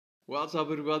What's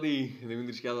up everybody,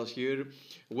 Dimitris Skiadas here.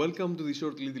 Welcome to this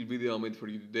short little video I made for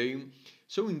you today.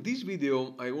 So in this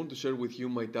video I want to share with you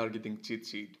my targeting cheat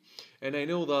sheet. And I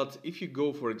know that if you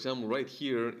go, for example, right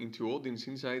here into audience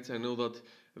insights, I know that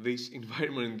this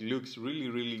environment looks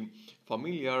really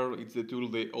familiar. It's the tool,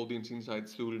 the audience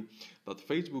insights tool that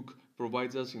Facebook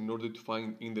provides us in order to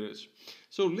find interest.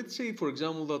 So let's say, for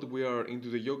example, that we are into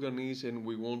the yoga niche and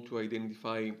we want to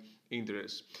identify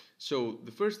interest. So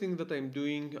the first thing that I'm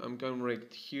doing, I'm coming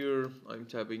right here, I'm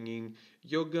tapping in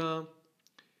yoga,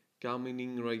 coming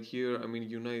in right here, I'm in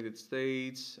United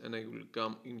States, and I will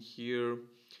come in here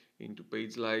into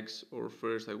page likes, or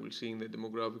first I will see in the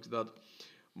demographics that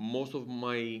most of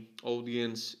my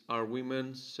audience are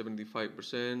women,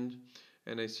 75%,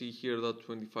 and I see here that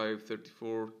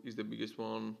 25-34 is the biggest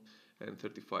one, and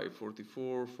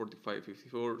 35-44,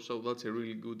 45-54, so that's a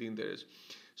really good interest.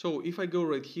 So if I go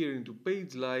right here into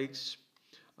page likes,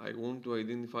 I want to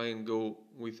identify and go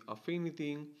with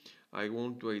Affinity. I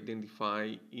want to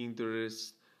identify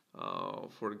interest,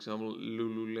 for example,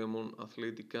 Lululemon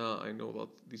Athletica. I know that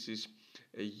this is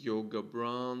a yoga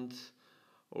brand.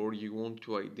 Or you want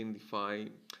to identify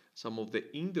some of the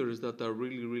interests that are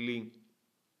really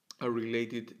are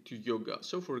related to yoga.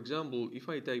 So for example, if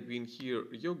I type in here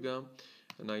yoga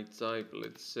and I type,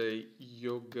 let's say,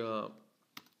 yoga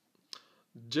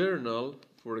journal,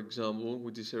 for example,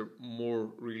 which is a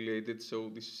more related, so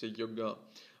this is a yoga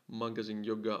magazine,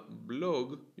 yoga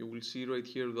blog, you will see right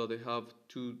here that I have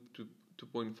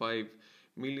 2.5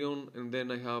 million, and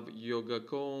then I have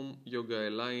yoga.com, yoga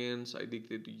alliance,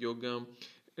 addicted to yoga,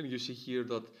 and you see here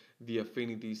that the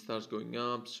affinity starts going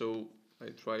up. So I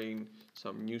try in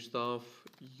some new stuff,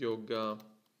 yoga.com,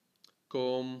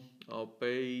 our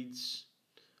page,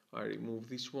 I remove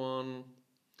this one,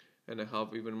 and I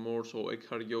have even more, so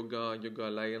Eckhart Yoga, Yoga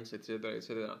Alliance, etc,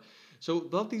 etc. So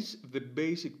that is the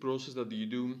basic process that you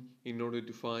do in order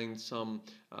to find some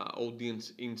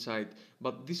audience insight.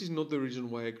 But this is not the reason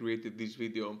why I created this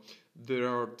video. There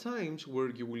are times where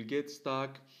you will get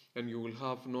stuck and you will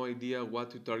have no idea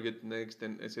what to target next,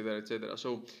 and etc, etc.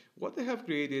 So what I have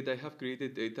created a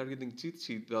targeting cheat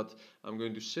sheet that I'm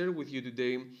going to share with you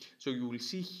today. So you will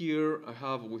see here I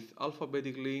have with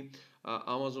alphabetically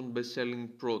Amazon best-selling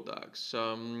products,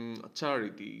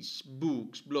 charities,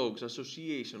 books, blogs,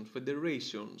 associations,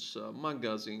 federations,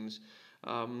 magazines,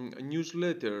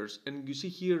 newsletters, and you see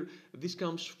here this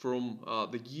comes from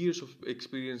the years of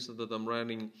experience that I'm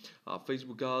running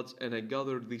Facebook ads, and I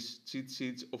gathered these cheat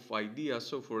sheets of ideas.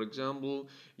 So for example,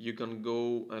 you can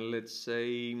go and let's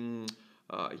say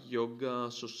yoga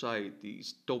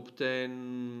societies, top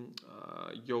 10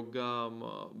 yoga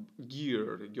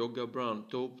gear, yoga brand,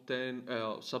 top 10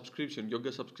 subscription,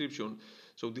 yoga subscription.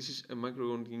 So this is a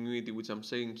micro continuity which I'm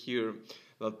saying here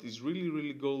that is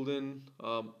really golden.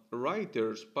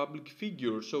 Writers, public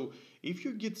figures. So if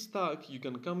you get stuck, you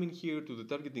can come in here to the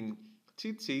targeting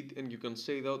cheat sheet and you can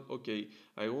say that, okay,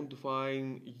 I want to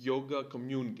find yoga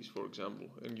communities, for example,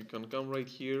 and you can come right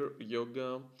here,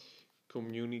 yoga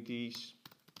communities,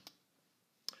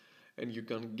 and you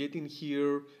can get in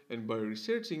here, and by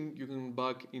researching you can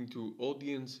back into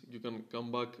audience, you can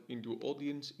come back into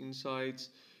audience insights,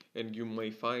 and you may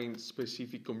find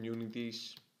specific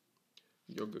communities,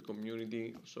 yoga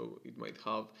community, so it might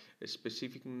have a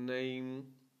specific name,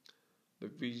 the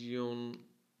vision,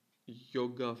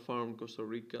 yoga farm Costa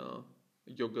Rica,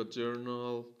 yoga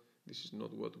journal. This is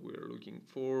not what we're looking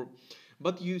for,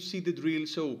 but you see the drill.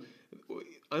 So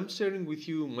I'm sharing with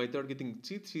you my targeting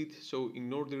cheat sheet. So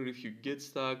in order, if you get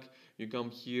stuck, you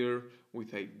come here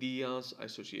with ideas,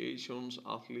 associations,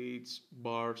 athletes,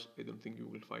 bars. I don't think you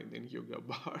will find any yoga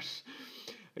bars.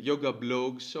 Yoga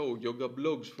blogs. So yoga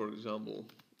blogs, for example,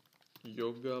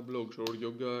 yoga blogs or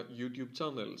yoga YouTube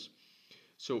channels.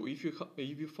 So if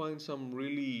you find some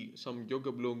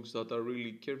yoga blogs that are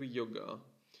really curvy yoga,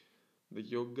 the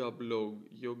yoga blog,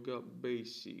 yoga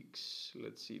basics,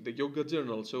 let's see, the yoga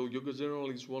journal. So yoga journal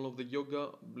is one of the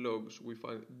yoga blogs we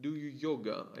find. Do you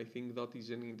yoga? I think that is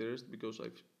an interest because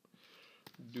I've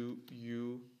do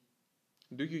you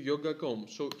yoga.com.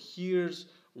 So here's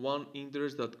one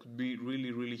interest that could be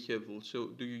really helpful. So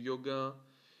do you yoga,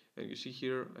 and you see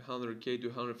here 100k to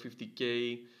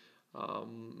 150k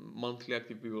monthly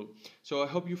active people. So I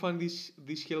hope you find this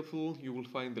helpful. You will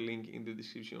find the link in the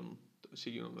description.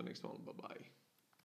 See you on the next one. Bye bye.